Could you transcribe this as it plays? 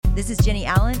This is Jennie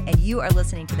Allen, and you are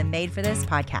listening to the Made for This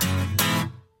podcast.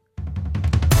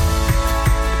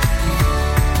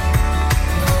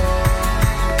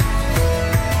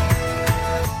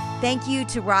 Thank you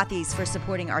to Rothy's for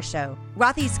supporting our show.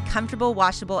 Rothy's comfortable,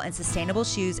 washable, and sustainable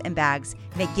shoes and bags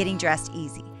make getting dressed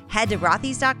easy. Head to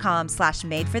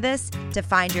rothys.com/madeforthis to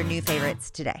find your new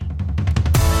favorites today.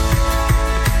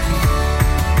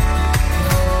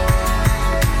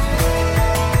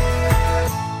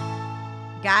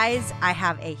 Guys, I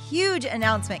have a huge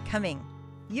announcement coming.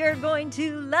 You're going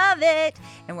to love it.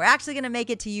 And we're actually going to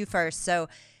make it to you first. So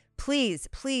please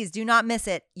do not miss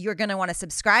it. You're going to want to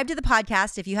subscribe to the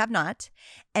podcast if you have not.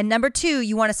 And number 2,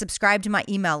 you want to subscribe to my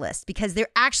email list because there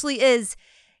actually is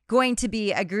going to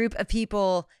be a group of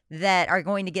people that are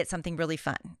going to get something really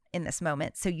fun in this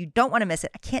moment. So you don't want to miss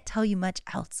it. I can't tell you much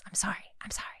else. I'm sorry.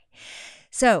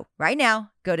 So right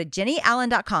now, go to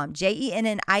jennieallen.com,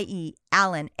 JENNIE,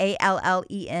 Allen,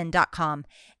 ALLEN.com,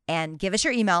 and give us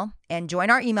your email and join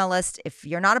our email list. If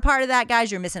you're not a part of that,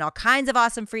 guys, you're missing all kinds of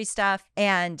awesome free stuff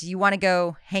and you want to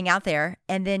go hang out there.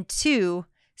 And then 2,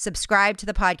 subscribe to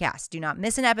the podcast. Do not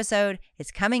miss an episode.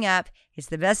 It's coming up. It's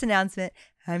the best announcement.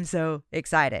 I'm so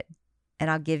excited.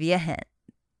 And I'll give you a hint.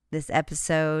 This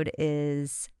episode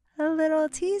is a little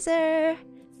teaser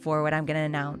for what I'm going to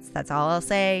announce. That's all I'll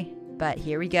say. But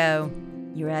here we go.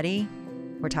 You ready?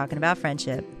 We're talking about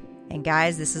friendship. And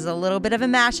guys, this is a little bit of a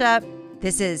mashup.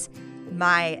 This is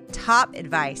my top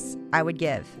advice I would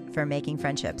give for making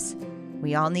friendships.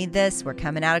 We all need this. We're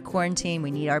coming out of quarantine. We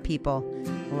need our people.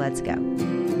 Let's go.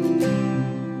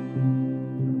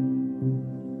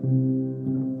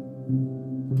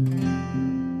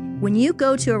 When you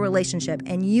go to a relationship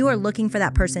and you are looking for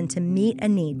that person to meet a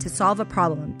need, to solve a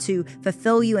problem, to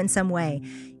fulfill you in some way,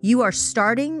 you are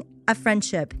starting a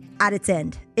friendship at its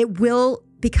end. It will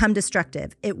become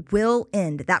destructive. It will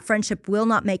end. That friendship will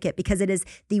not make it because it is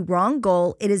the wrong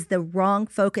goal. It is the wrong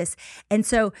focus. And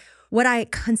so what I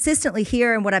consistently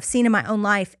hear and what I've seen in my own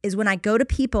life is when I go to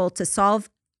people to solve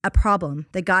a problem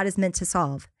that God is meant to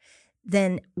solve,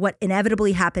 then what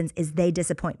inevitably happens is they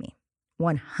disappoint me.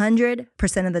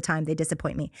 100% of the time they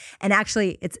disappoint me. And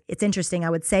actually, it's interesting. I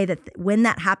would say that when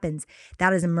that happens,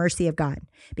 that is a mercy of God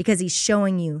because he's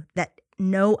showing you that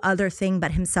no other thing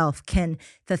but himself can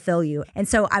fulfill you. And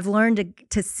so I've learned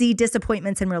to see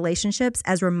disappointments in relationships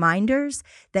as reminders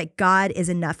that God is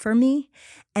enough for me.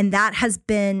 And that has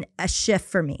been a shift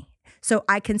for me. So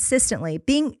I consistently,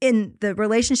 being in the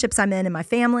relationships I'm in my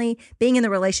family, being in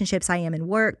the relationships I am in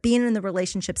work, being in the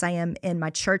relationships I am in my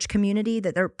church community,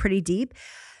 that they're pretty deep,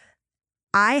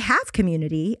 I have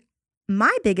community.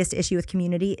 My biggest issue with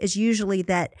community is usually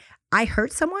that I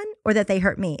hurt someone or that they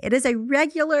hurt me. It is a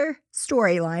regular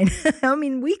storyline. I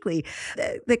mean, weekly.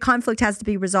 The conflict has to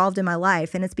be resolved in my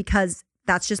life, and it's because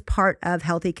that's just part of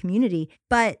healthy community.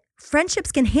 But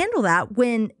friendships can handle that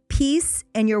when peace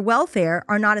and your welfare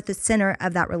are not at the center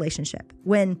of that relationship.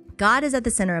 When God is at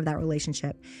the center of that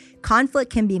relationship,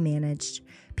 conflict can be managed.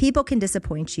 People can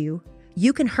disappoint you.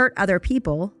 You can hurt other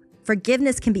people.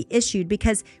 Forgiveness can be issued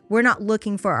because we're not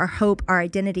looking for our hope, our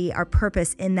identity, our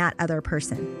purpose in that other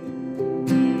person.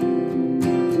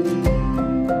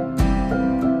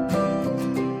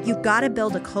 You've got to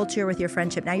build a culture with your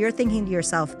friendship. Now you're thinking to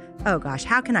yourself, oh gosh,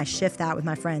 how can I shift that with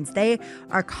my friends? They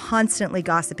are constantly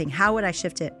gossiping. How would I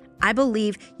shift it? I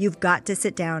believe you've got to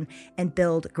sit down and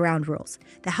build ground rules.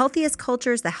 The healthiest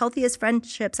cultures, the healthiest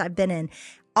friendships I've been in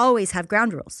always have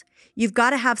ground rules. You've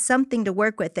got to have something to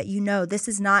work with that you know this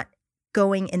is not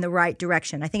going in the right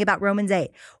direction. I think about Romans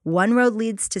 8. One road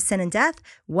leads to sin and death.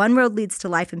 One road leads to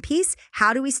life and peace.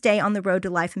 How do we stay on the road to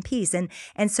life and peace? And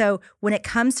so when it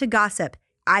comes to gossip,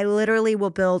 I literally will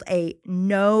build a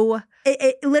no.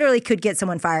 It literally could get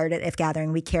someone fired at If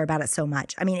Gathering. We care about it so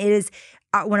much. I mean, it is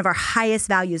one of our highest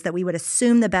values that we would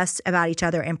assume the best about each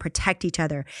other and protect each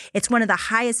other. It's one of the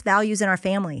highest values in our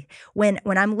family. When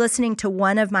I'm listening to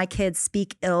one of my kids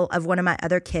speak ill of one of my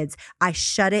other kids, I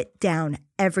shut it down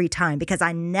every time because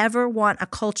I never want a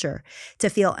culture to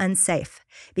feel unsafe.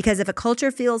 Because if a culture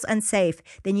feels unsafe,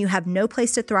 then you have no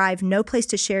place to thrive, no place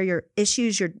to share your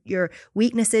issues, your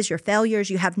weaknesses, your failures.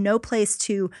 You have no place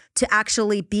to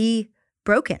actually be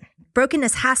broken.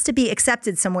 Brokenness has to be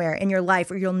accepted somewhere in your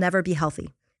life or you'll never be healthy.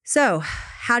 So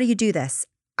how do you do this?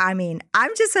 I mean,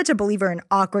 I'm just such a believer in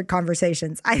awkward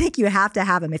conversations. I think you have to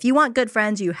have them. If you want good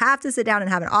friends, you have to sit down and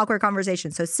have an awkward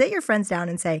conversation. So sit your friends down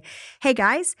and say, hey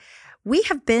guys, we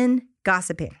have been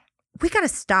gossiping. we got to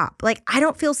stop. Like, I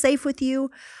don't feel safe with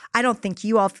you. I don't think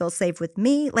you all feel safe with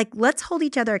me. Like, let's hold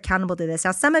each other accountable to this.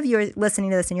 Now, some of you are listening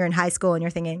to this and you're in high school and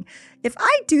you're thinking, if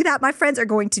I do that, my friends are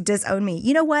going to disown me.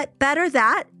 You know what? Better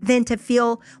that than to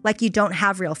feel like you don't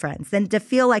have real friends, than to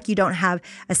feel like you don't have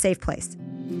a safe place.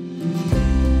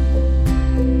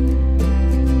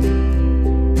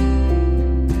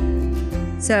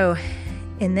 So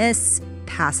in this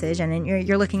passage, and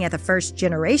you're looking at the first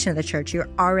generation of the church, you're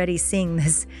already seeing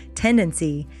this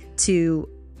tendency to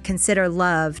consider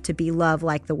love to be love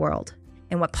like the world.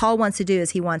 And what Paul wants to do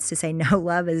is he wants to say, no,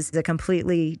 love is a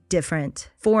completely different,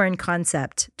 foreign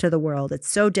concept to the world. It's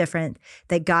so different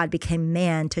that God became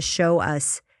man to show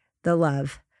us the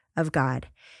love of God.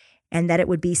 And that it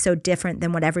would be so different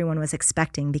than what everyone was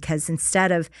expecting, because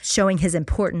instead of showing his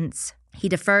importance, he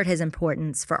deferred his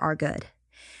importance for our good.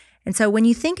 And so when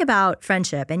you think about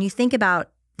friendship and you think about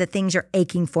the things you're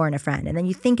aching for in a friend, and then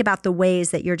you think about the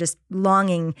ways that you're just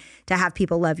longing to have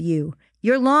people love you,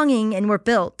 you're longing and we're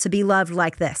built to be loved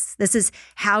like this. This is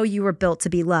how you were built to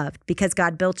be loved, because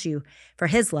God built you for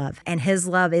his love, and his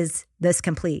love is this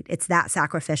complete. It's that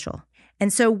sacrificial.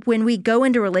 And so when we go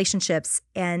into relationships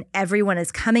and everyone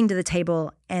is coming to the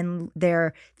table and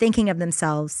they're thinking of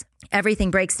themselves,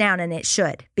 everything breaks down, and it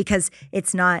should, because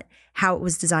it's not how it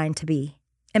was designed to be.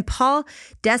 And Paul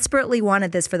desperately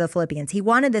wanted this for the Philippians. He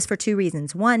wanted this for two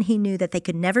reasons. One, he knew that they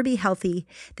could never be healthy.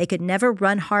 They could never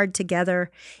run hard together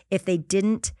if they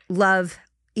didn't love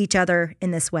each other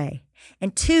in this way.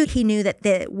 And two, he knew that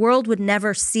the world would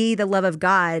never see the love of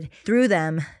God through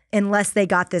them unless they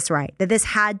got this right, that this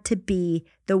had to be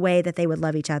the way that they would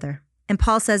love each other. And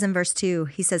Paul says in verse 2,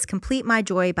 he says, complete my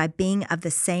joy by being of the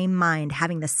same mind,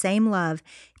 having the same love,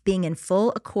 being in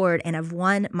full accord and of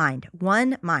one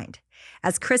mind.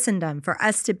 As Christendom, for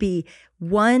us to be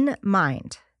one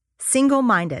mind,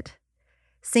 single-minded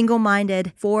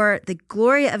for the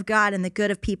glory of God and the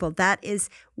good of people. That is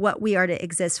what we are to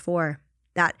exist for.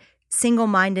 That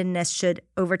single-mindedness should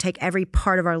overtake every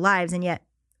part of our lives, and yet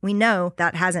we know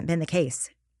that hasn't been the case.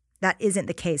 That isn't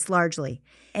the case largely.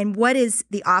 And what is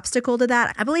the obstacle to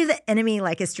that? I believe the enemy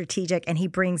is strategic, and he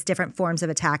brings different forms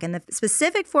of attack. And the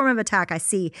specific form of attack I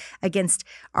see against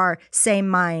our same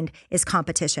mind is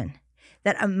competition.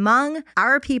 That among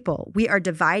our people, we are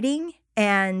dividing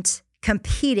and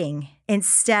competing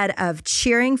instead of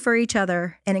cheering for each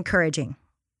other and encouraging.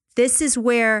 This is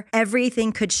where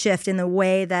everything could shift in the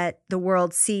way that the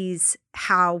world sees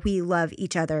how we love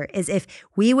each other, is if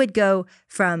we would go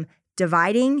from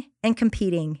dividing and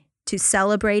competing to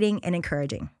celebrating and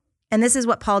encouraging. And this is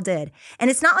what Paul did. And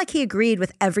it's not like he agreed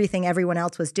with everything everyone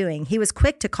else was doing. He was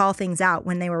quick to call things out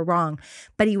when they were wrong,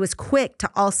 but he was quick to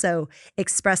also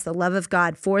express the love of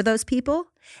God for those people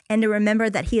and to remember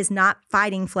that he is not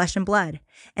fighting flesh and blood.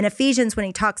 In Ephesians, when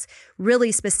he talks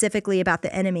really specifically about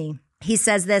the enemy, he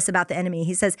says this about the enemy.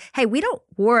 He says, hey, we don't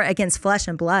war against flesh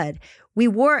and blood. We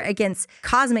war against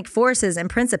cosmic forces and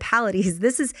principalities.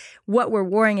 This is what we're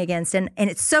warring against. And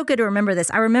it's so good to remember this.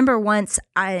 I remember once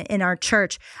in our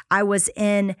church, I was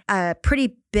in a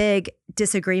pretty big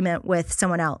disagreement with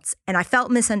someone else. And I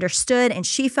felt misunderstood, and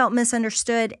she felt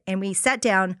misunderstood. And we sat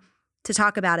down to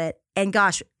talk about it. And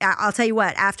gosh, I'll tell you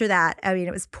what, after that,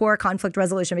 it was poor conflict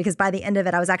resolution, because by the end of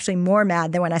it, I was actually more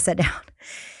mad than when I sat down.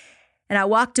 And I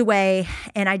walked away,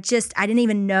 and I didn't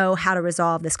even know how to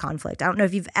resolve this conflict. I don't know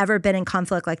if you've ever been in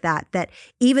conflict like that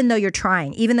even though you're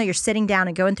trying, even though you're sitting down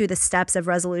and going through the steps of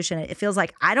resolution, it feels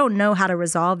like I don't know how to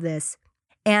resolve this.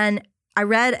 And I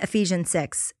read Ephesians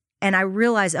 6, and I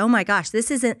realized, oh my gosh, this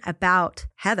isn't about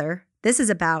Heather. This is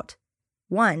about,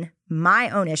 one, my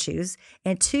own issues,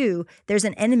 and two, there's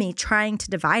an enemy trying to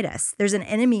divide us. There's an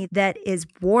enemy that is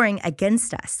warring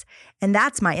against us, and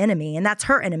that's my enemy, and that's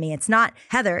her enemy. It's not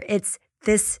Heather. It's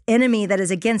this enemy that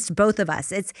is against both of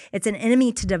us. It's an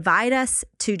enemy to divide us,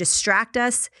 to distract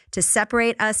us, to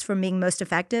separate us from being most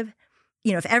effective.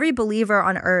 If every believer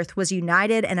on earth was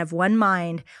united and of one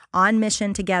mind on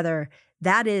mission together,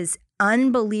 that is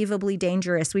unbelievably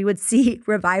dangerous. We would see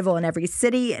revival in every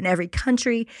city and every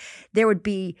country. There would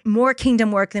be more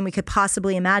kingdom work than we could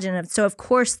possibly imagine. And so, of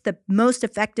course, the most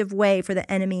effective way for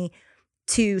the enemy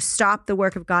to stop the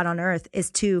work of God on earth is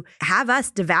to have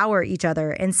us devour each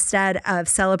other instead of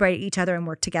celebrate each other and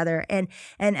work together. And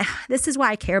this is why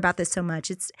I care about this so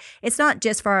much. It's not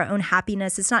just for our own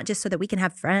happiness. It's not just so that we can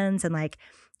have friends and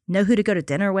know who to go to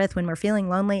dinner with when we're feeling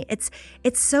lonely. It's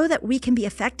so that we can be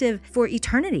effective for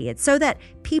eternity. It's so that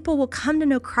people will come to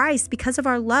know Christ because of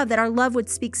our love, that our love would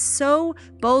speak so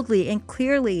boldly and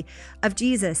clearly of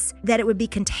Jesus that it would be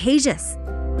contagious.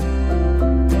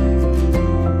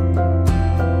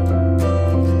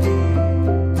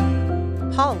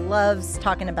 Paul loves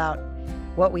talking about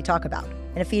what we talk about.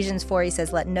 In Ephesians 4, he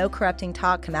says, let no corrupting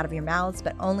talk come out of your mouths,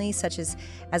 but only such as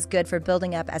good for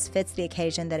building up as fits the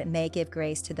occasion, that it may give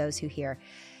grace to those who hear.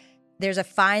 There's a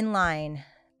fine line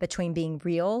between being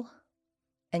real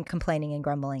and complaining and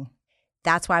grumbling.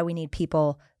 That's why we need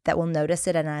people that will notice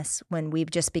it in us when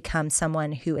we've just become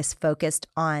someone who is focused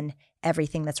on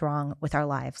everything that's wrong with our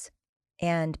lives.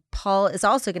 And Paul is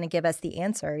also going to give us the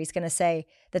answer. He's going to say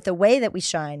that the way that we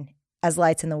shine as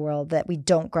lights in the world, that we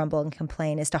don't grumble and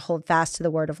complain, is to hold fast to the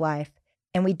word of life.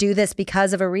 And we do this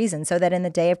because of a reason, so that in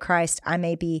the day of Christ, I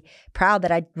may be proud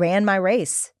that I ran my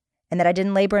race and that I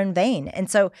didn't labor in vain. And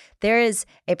so there is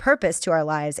a purpose to our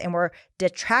lives, and we're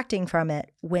detracting from it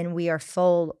when we are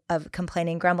full of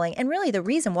complaining and grumbling. And really the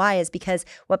reason why is because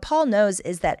what Paul knows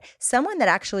is that someone that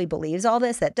actually believes all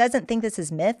this, that doesn't think this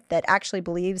is myth, that actually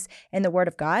believes in the word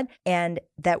of God and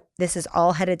that this is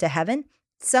all headed to heaven,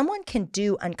 someone can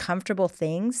do uncomfortable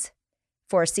things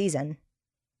for a season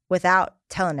without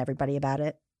telling everybody about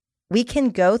it. We can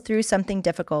go through something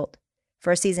difficult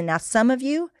for a season. Now, some of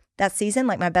you, that season,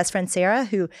 like my best friend Sarah,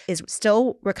 who is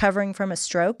still recovering from a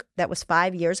stroke that was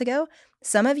 5 years ago,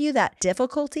 some of you, that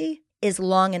difficulty is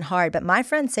long and hard. But my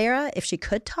friend Sarah, if she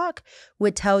could talk,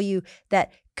 would tell you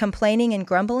that complaining and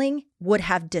grumbling would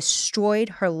have destroyed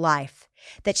her life.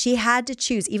 That she had to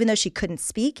choose, even though she couldn't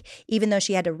speak, even though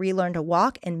she had to relearn to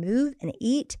walk and move and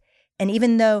eat, and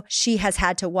even though she has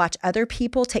had to watch other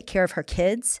people take care of her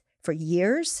kids for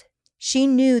years, she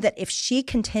knew that if she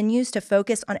continues to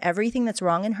focus on everything that's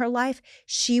wrong in her life,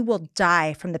 she will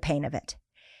die from the pain of it.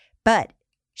 But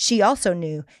she also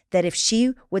knew that if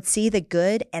she would see the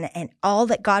good and all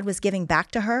that God was giving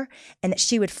back to her, and that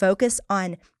she would focus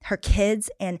on her kids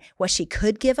and what she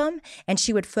could give them, and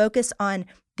she would focus on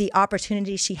the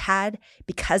opportunities she had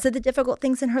because of the difficult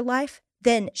things in her life,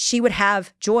 then she would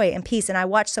have joy and peace. And I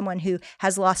watched someone who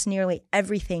has lost nearly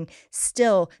everything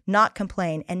still not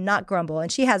complain and not grumble.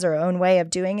 And she has her own way of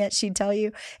doing it, she'd tell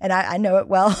you. And I know it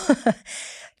well.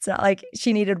 It's not like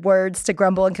she needed words to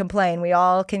grumble and complain. We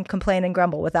all can complain and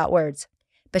grumble without words.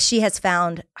 But she has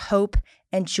found hope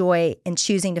and joy in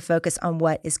choosing to focus on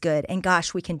what is good. And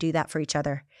gosh, we can do that for each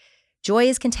other. Joy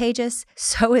is contagious.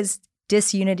 So is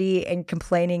disunity and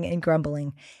complaining and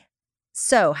grumbling.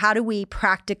 So how do we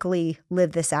practically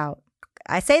live this out?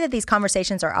 I say that these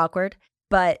conversations are awkward,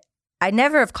 but I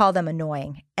never have called them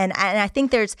annoying. And I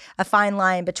think there's a fine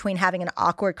line between having an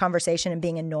awkward conversation and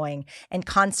being annoying and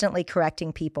constantly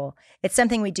correcting people. It's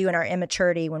something we do in our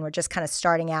immaturity when we're just kind of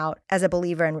starting out as a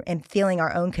believer and feeling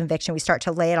our own conviction. We start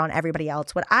to lay it on everybody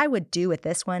else. What I would do with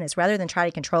this one is, rather than try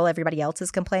to control everybody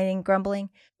else's complaining and grumbling,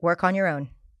 work on your own.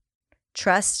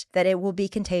 Trust that it will be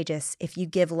contagious if you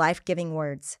give life-giving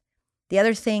words. The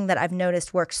other thing that I've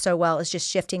noticed works so well is just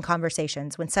shifting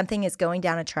conversations. When something is going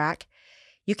down a track,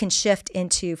 you can shift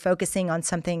into focusing on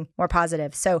something more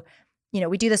positive. So,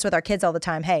 we do this with our kids all the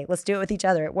time. Hey, let's do it with each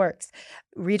other. It works.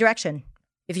 Redirection.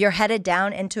 If you're headed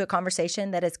down into a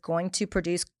conversation that is going to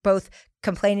produce both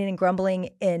complaining and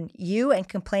grumbling in you and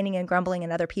complaining and grumbling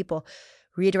in other people,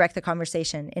 redirect the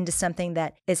conversation into something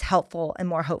that is helpful and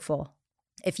more hopeful.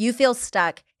 If you feel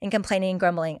stuck in complaining and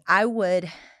grumbling,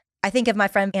 I think of my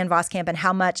friend Ann Voskamp and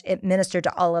how much it ministered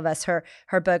to all of us, her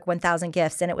book, 1,000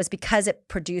 Gifts. And it was because it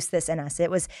produced this in us.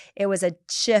 It was a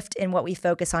shift in what we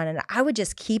focus on. And I would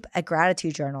just keep a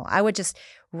gratitude journal. I would just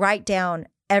write down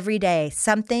every day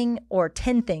something or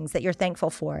 10 things that you're thankful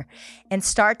for, and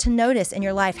start to notice in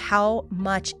your life how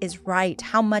much is right,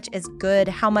 how much is good,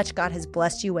 how much God has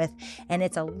blessed you with. And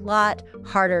it's a lot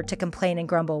harder to complain and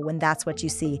grumble when that's what you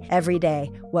see every day,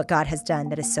 what God has done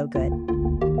that is so good.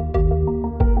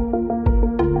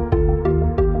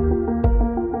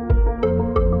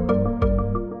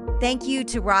 Thank you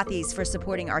to Rothy's for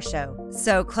supporting our show.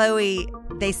 So Chloe,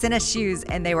 they sent us shoes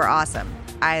and they were awesome.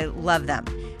 I love them.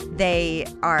 They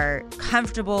are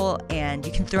comfortable and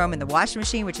you can throw them in the washing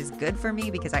machine, which is good for me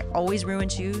because I always ruin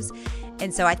shoes.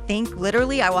 And so I think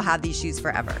literally I will have these shoes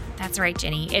forever. That's right,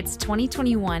 Jenny. It's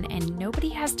 2021 and nobody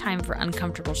has time for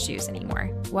uncomfortable shoes anymore.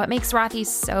 What makes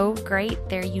Rothy's so great?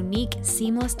 Their unique,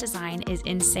 seamless design is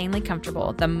insanely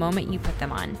comfortable the moment you put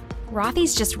them on.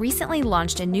 Rothy's just recently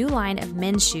launched a new line of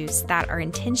men's shoes that are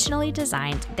intentionally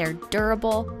designed. They're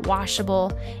durable,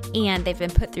 washable, and they've been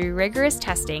put through rigorous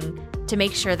testing to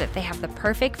make sure that they have the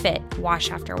perfect fit wash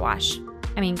after wash.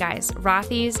 I mean, guys,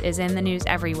 Rothy's is in the news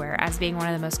everywhere as being one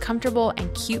of the most comfortable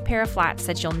and cute pair of flats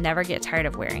that you'll never get tired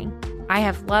of wearing. I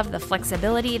have loved the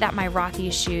flexibility that my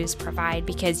Rothy's shoes provide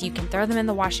because you can throw them in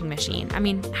the washing machine. I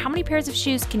mean, how many pairs of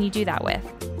shoes can you do that with?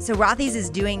 So Rothy's is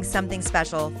doing something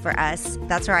special for us.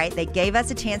 That's right. They gave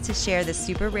us a chance to share this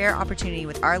super rare opportunity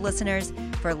with our listeners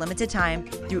for a limited time.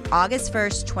 Through August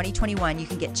 1st, 2021, you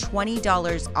can get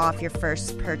 $20 off your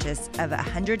first purchase of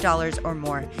 $100 or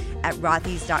more at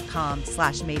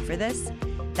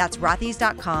rothys.com/madeforthis. That's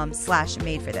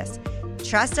rothys.com/madeforthis.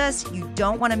 Trust us, you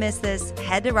don't want to miss this.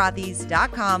 Head to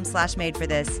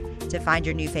rothys.com/madeforthis to find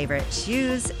your new favorite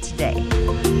shoes today.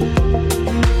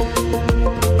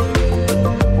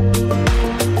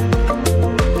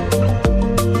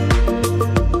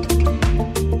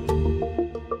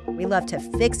 We love to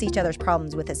fix each other's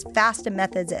problems with as fast a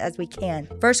methods as we can.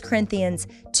 1 Corinthians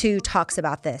 2 talks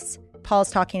about this.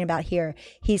 Paul's talking about here.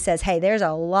 He says, hey, there's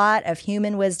a lot of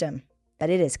human wisdom,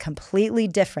 but it is completely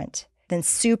different than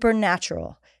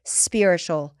supernatural,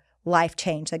 spiritual life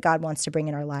change that God wants to bring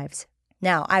in our lives.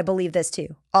 Now, I believe this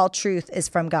too. All truth is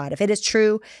from God. If it is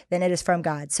true, then it is from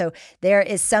God. So there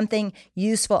is something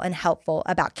useful and helpful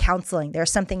about counseling.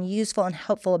 There's something useful and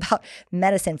helpful about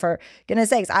medicine. For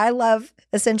goodness sakes, I love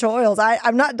essential oils.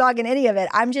 I'm not dogging any of it.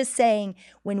 I'm just saying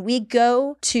when we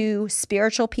go to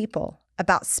spiritual people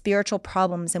about spiritual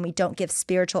problems and we don't give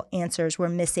spiritual answers, we're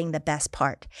missing the best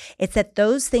part. It's that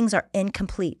those things are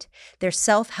incomplete. They're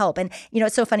self-help. And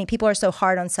it's so funny. People are so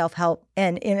hard on self-help.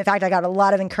 And in fact, I got a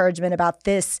lot of encouragement about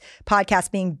this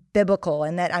podcast being biblical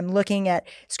and that I'm looking at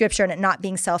scripture and it not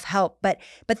being self-help. But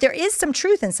there is some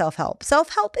truth in self-help.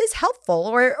 Self-help is helpful,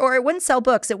 or it wouldn't sell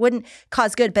books. It wouldn't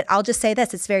cause good. But I'll just say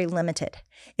this, it's very limited.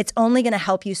 It's only going to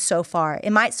help you so far.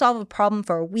 It might solve a problem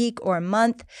for a week or a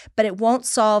month, but it won't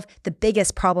solve the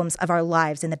biggest problems of our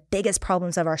lives and the biggest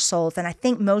problems of our souls. And I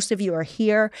think most of you are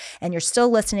here and you're still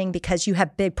listening because you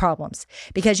have big problems,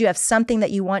 because you have something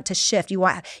that you want to shift.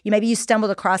 Maybe you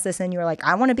stumbled across this and you were like,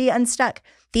 I want to be unstuck.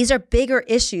 These are bigger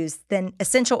issues than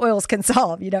essential oils can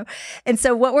solve, And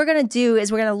so what we're going to do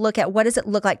is we're going to look at what does it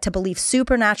look like to believe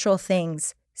supernatural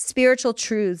things, spiritual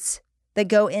truths that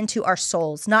go into our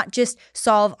souls, not just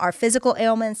solve our physical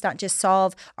ailments, not just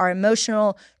solve our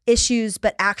emotional issues,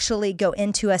 but actually go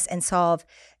into us and solve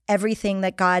everything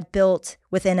that God built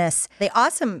within us. The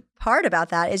awesome part about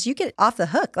that is you get off the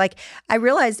hook. Like I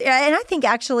realized, and I think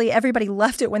actually everybody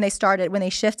loved it when they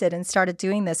shifted and started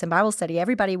doing this in Bible study.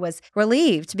 Everybody was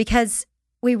relieved because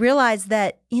we realized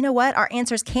that, our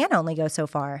answers can only go so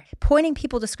far. Pointing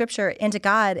people to scripture and to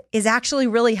God is actually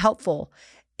really helpful.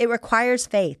 It requires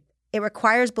faith. It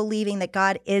requires believing that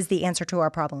God is the answer to our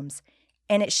problems.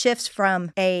 And it shifts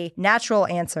from a natural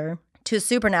answer to a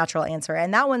supernatural answer.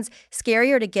 And that one's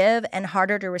scarier to give and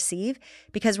harder to receive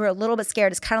because we're a little bit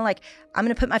scared. It's kind of like, I'm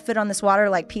going to put my foot on this water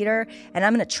like Peter, and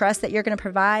I'm going to trust that you're going to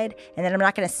provide, and then I'm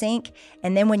not going to sink.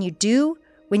 And then when you do,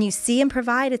 when you see him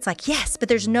provide, it's like, yes, but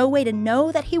there's no way to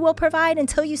know that he will provide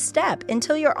until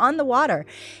you're on the water.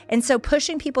 And so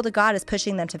pushing people to God is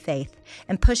pushing them to faith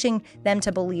and pushing them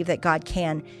to believe that God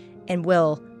can and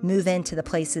will move into the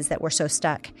places that we're so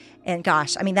stuck. And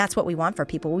gosh, that's what we want for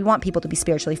people. We want people to be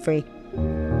spiritually free.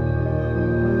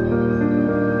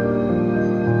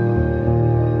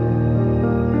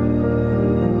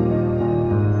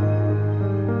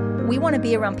 We want to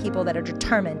be around people that are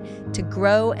determined to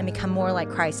grow and become more like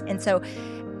Christ. And so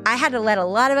I had to let a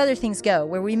lot of other things go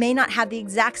where we may not have the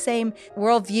exact same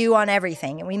worldview on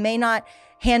everything, and we may not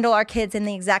handle our kids in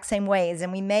the exact same ways.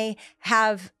 And we may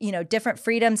have, different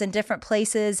freedoms in different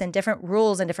places and different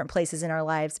rules in different places in our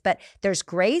lives. But there's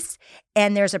grace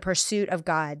and there's a pursuit of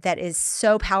God that is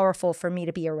so powerful for me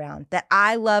to be around, that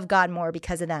I love God more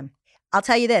because of them. I'll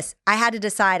tell you this, I had to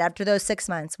decide after those 6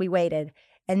 months, we waited.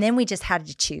 And then we just had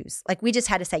to choose. Like we just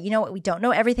had to say, you know what? We don't know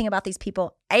everything about these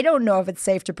people. I don't know if it's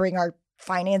safe to bring our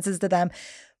finances to them.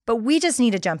 But we just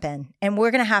need to jump in, and we're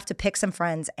going to have to pick some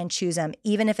friends and choose them,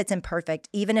 even if it's imperfect,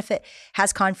 even if it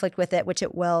has conflict with it, which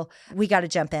it will. We got to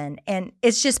jump in. And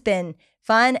it's just been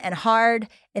fun and hard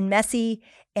and messy,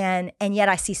 and yet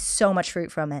I see so much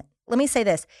fruit from it. Let me say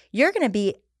this. You're going to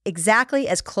be exactly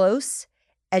as close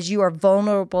as you are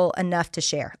vulnerable enough to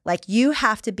share. Like you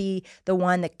have to be the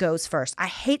one that goes first. I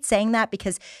hate saying that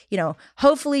because,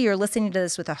 hopefully you're listening to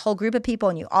this with a whole group of people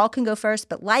and you all can go first,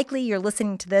 but likely you're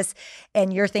listening to this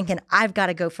and you're thinking, I've got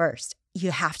to go first.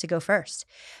 You have to go first.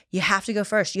 You have to go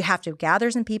first. You have to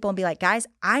gather some people and be like, guys,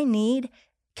 I need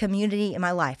community in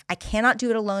my life. I cannot do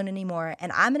it alone anymore.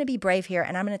 And I'm going to be brave here.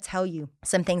 And I'm going to tell you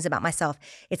some things about myself.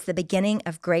 It's the beginning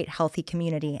of great, healthy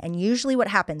community. And usually what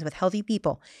happens with healthy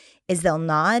people is they'll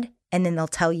nod and then they'll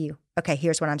tell you, okay,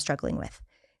 here's what I'm struggling with.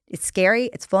 It's scary.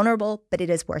 It's vulnerable, but it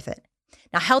is worth it.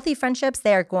 Now, healthy friendships,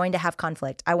 they are going to have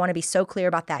conflict. I want to be so clear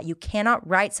about that. You cannot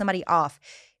write somebody off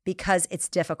because it's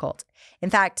difficult. In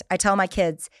fact, I tell my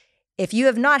kids, if you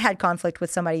have not had conflict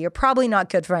with somebody, you're probably not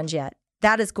good friends yet.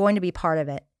 That is going to be part of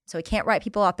it. So we can't write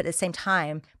people off, but at the same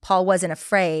time, Paul wasn't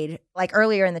afraid. Like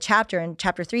earlier in chapter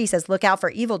 3, he says, look out for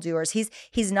evildoers.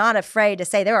 He's not afraid to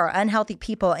say there are unhealthy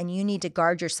people and you need to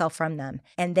guard yourself from them.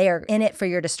 And they are in it for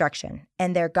your destruction.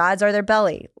 And their gods are their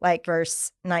belly, like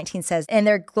verse 19 says, and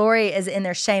their glory is in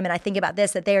their shame. And I think about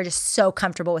this, that they are just so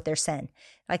comfortable with their sin.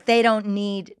 Like they don't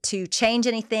need to change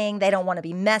anything. They don't want to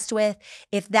be messed with.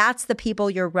 If that's the people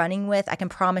you're running with, I can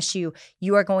promise you,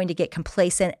 you are going to get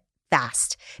complacent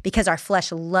fast because our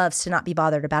flesh loves to not be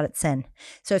bothered about its sin.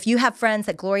 So if you have friends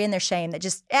that glory in their shame, that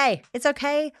just, hey, it's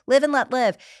okay, live and let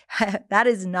live, that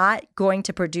is not going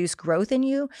to produce growth in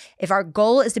you. If our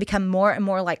goal is to become more and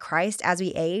more like Christ as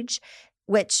we age,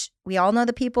 which we all know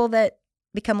the people that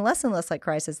become less and less like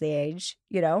Christ as they age,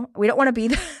 we don't want to be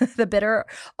the bitter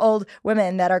old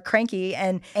women that are cranky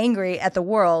and angry at the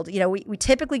world. We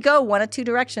typically go one of two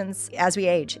directions as we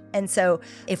age. And so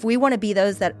if we want to be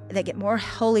those that get more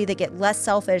holy, that get less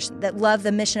selfish, that love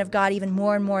the mission of God even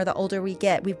more and more the older we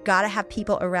get, we've got to have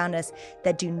people around us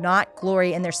that do not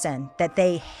glory in their sin, that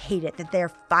they hate it, that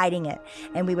they're fighting it,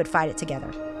 and we would fight it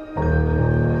together.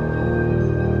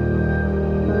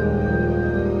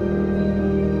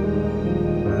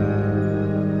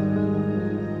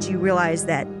 You realize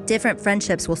that different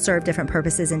friendships will serve different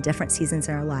purposes in different seasons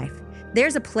in our life.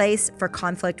 There's a place for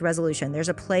conflict resolution. There's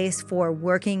a place for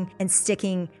working and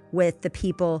sticking with the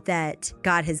people that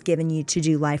God has given you to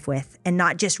do life with and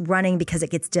not just running because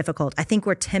it gets difficult. I think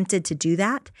we're tempted to do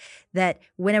that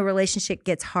when a relationship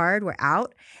gets hard, we're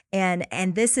out. And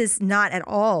this is not at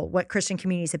all what Christian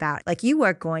community is about. Like you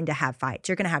are going to have fights.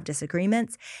 You're going to have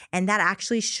disagreements. And that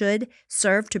actually should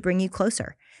serve to bring you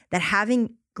closer. That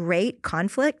having great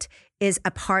conflict is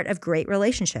a part of great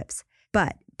relationships.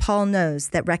 But Paul knows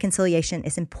that reconciliation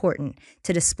is important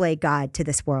to display God to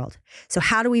this world. So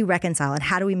how do we reconcile and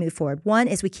how do we move forward? One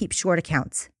is we keep short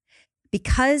accounts.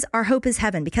 Because our hope is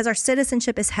heaven, because our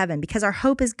citizenship is heaven, because our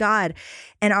hope is God,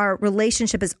 and our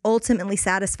relationship is ultimately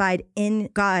satisfied in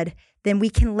God, then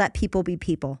we can let people be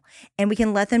people. And we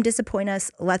can let them disappoint us,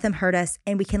 let them hurt us,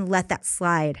 and we can let that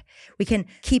slide. We can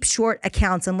keep short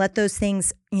accounts and let those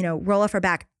things, roll off our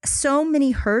back. So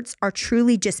many hurts are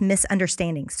truly just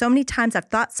misunderstandings. So many times I've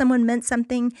thought someone meant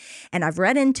something and I've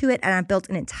read into it and I've built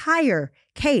an entire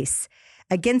case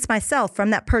against myself from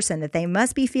that person that they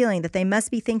must be feeling, that they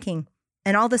must be thinking.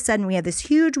 And all of a sudden we have this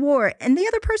huge war and the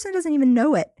other person doesn't even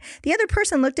know it. The other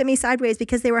person looked at me sideways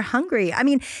because they were hungry. I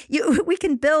mean, we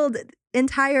can build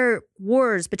entire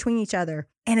wars between each other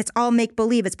and it's all make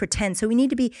believe, it's pretend. So we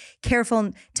need to be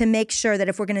careful to make sure that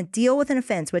if we're going to deal with an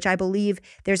offense, which I believe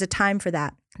there's a time for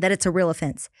that it's a real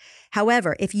offense.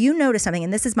 However, if you notice something,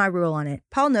 and this is my rule on it,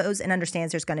 Paul knows and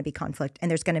understands there's going to be conflict and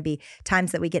there's going to be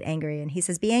times that we get angry. And he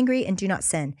says, be angry and do not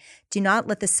sin. Do not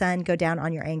let the sun go down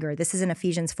on your anger. This is in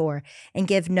Ephesians 4, and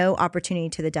give no opportunity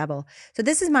to the devil. So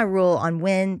this is my rule on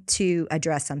when to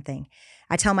address something.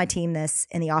 I tell my team this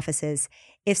in the offices.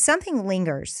 If something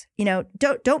lingers,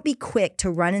 don't be quick to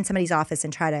run in somebody's office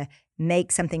and try to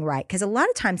make something right. Because a lot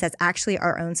of times that's actually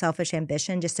our own selfish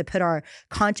ambition, just to put our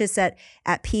conscience at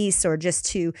peace or just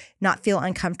to not feel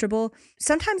uncomfortable.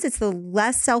 Sometimes it's the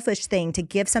less selfish thing to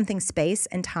give something space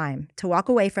and time, to walk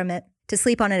away from it, to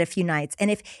sleep on it a few nights.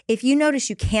 And if you notice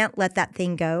you can't let that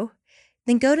thing go,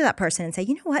 then go to that person and say,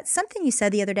 you know what, something you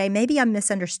said the other day, maybe I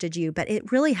misunderstood you, but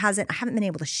it really I haven't been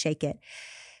able to shake it.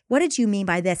 What did you mean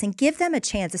by this? And give them a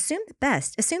chance. Assume the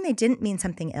best. Assume they didn't mean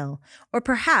something ill. Or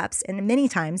perhaps, and many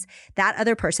times, that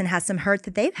other person has some hurt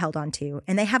that they've held on to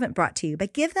and they haven't brought to you,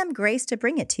 but give them grace to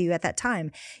bring it to you at that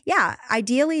time. Yeah,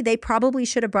 ideally, they probably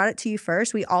should have brought it to you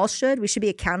first. We all should. We should be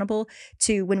accountable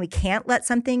to when we can't let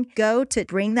something go, to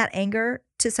bring that anger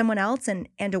to someone else and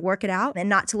to work it out and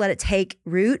not to let it take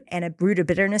root and a root of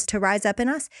bitterness to rise up in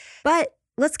us. But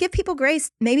let's give people grace.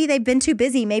 Maybe they've been too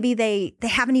busy. Maybe they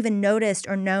haven't even noticed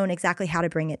or known exactly how to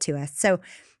bring it to us. So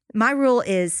my rule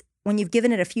is when you've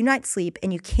given it a few nights sleep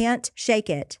and you can't shake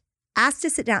it, ask to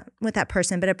sit down with that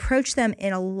person, but approach them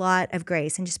in a lot of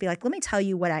grace and just be like, let me tell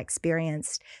you what I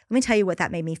experienced. Let me tell you what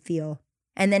that made me feel.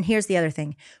 And then here's the other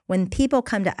thing. When people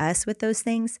come to us with those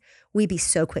things, we be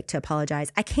so quick to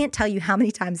apologize. I can't tell you how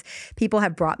many times people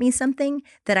have brought me something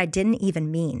that I didn't even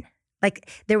mean.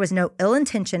 Like there was no ill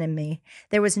intention in me.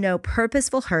 There was no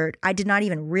purposeful hurt. I did not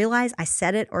even realize I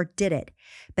said it or did it.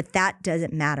 But that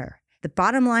doesn't matter. The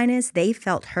bottom line is they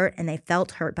felt hurt and they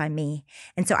felt hurt by me.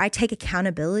 And so I take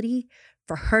accountability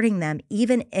for hurting them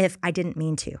even if I didn't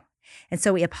mean to. And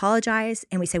so we apologize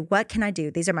and we say, what can I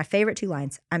do? These are my favorite 2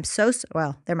 lines.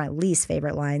 Well, they're my least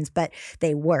favorite lines, but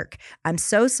they work. I'm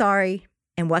so sorry.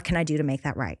 And what can I do to make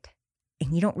that right?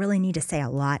 And you don't really need to say a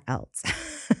lot else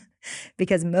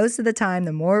because most of the time,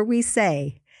 the more we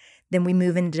say, then we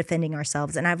move into defending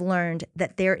ourselves. And I've learned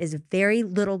that there is very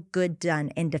little good done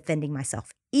in defending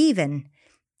myself, even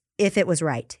if it was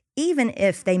right, even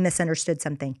if they misunderstood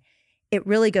something. It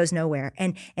really goes nowhere.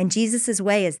 And Jesus's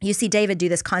way is, you see David do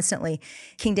this constantly.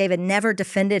 King David never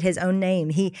defended his own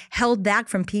name. He held back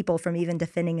from people from even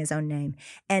defending his own name.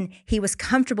 And he was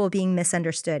comfortable being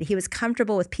misunderstood. He was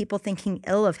comfortable with people thinking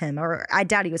ill of him, or I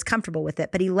doubt he was comfortable with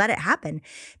it, but he let it happen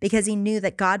because he knew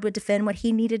that God would defend what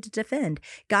he needed to defend.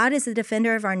 God is the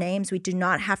defender of our names. We do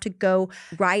not have to go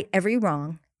right every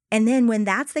wrong. And then when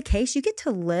that's the case, you get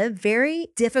to live very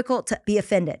difficult to be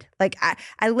offended. Like I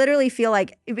literally feel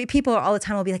like people all the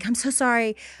time will be like, I'm so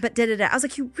sorry, but da-da-da. I was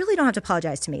like, you really don't have to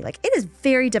apologize to me. Like it is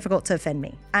very difficult to offend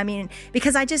me. I mean,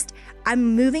 because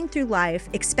I'm moving through life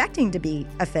expecting to be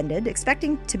offended,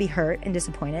 expecting to be hurt and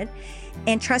disappointed,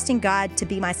 and trusting God to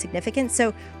be my significance.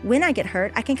 So when I get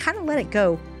hurt, I can kind of let it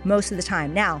go most of the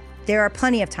time. Now, there are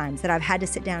plenty of times that I've had to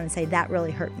sit down and say, that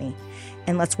really hurt me,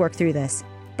 and let's work through this.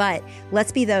 But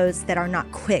let's be those that are not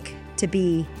quick to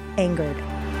be angered.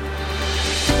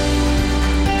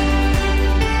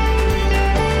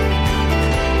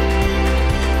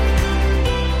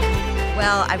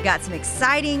 Well, I've got some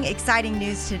exciting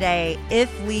news today.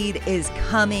 If Lead is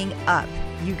coming up.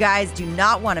 You guys do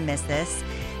not want to miss this.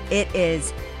 It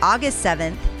is August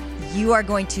 7th. You are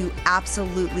going to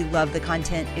absolutely love the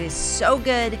content. It is so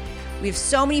good. We have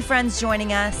so many friends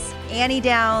joining us. Annie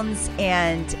Downs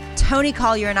and Tony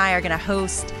Collier and I are going to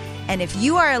host. And if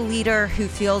you are a leader who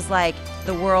feels like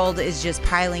the world is just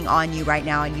piling on you right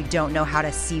now and you don't know how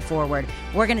to see forward,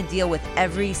 we're going to deal with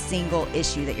every single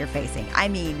issue that you're facing. I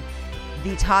mean,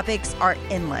 the topics are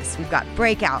endless. We've got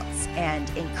breakouts and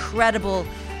incredible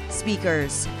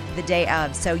speakers the day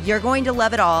of. So you're going to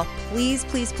love it all. Please,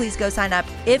 please, please go sign up,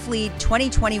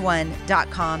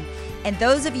 iflead2021.com. And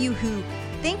those of you who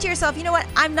think to yourself, you know what,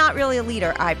 I'm not really a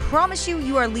leader, I promise you,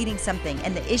 you are leading something.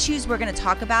 And the issues we're going to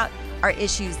talk about are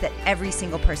issues that every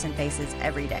single person faces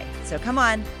every day. So come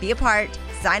on, be a part,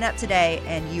 sign up today,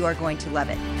 and you are going to love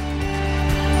it.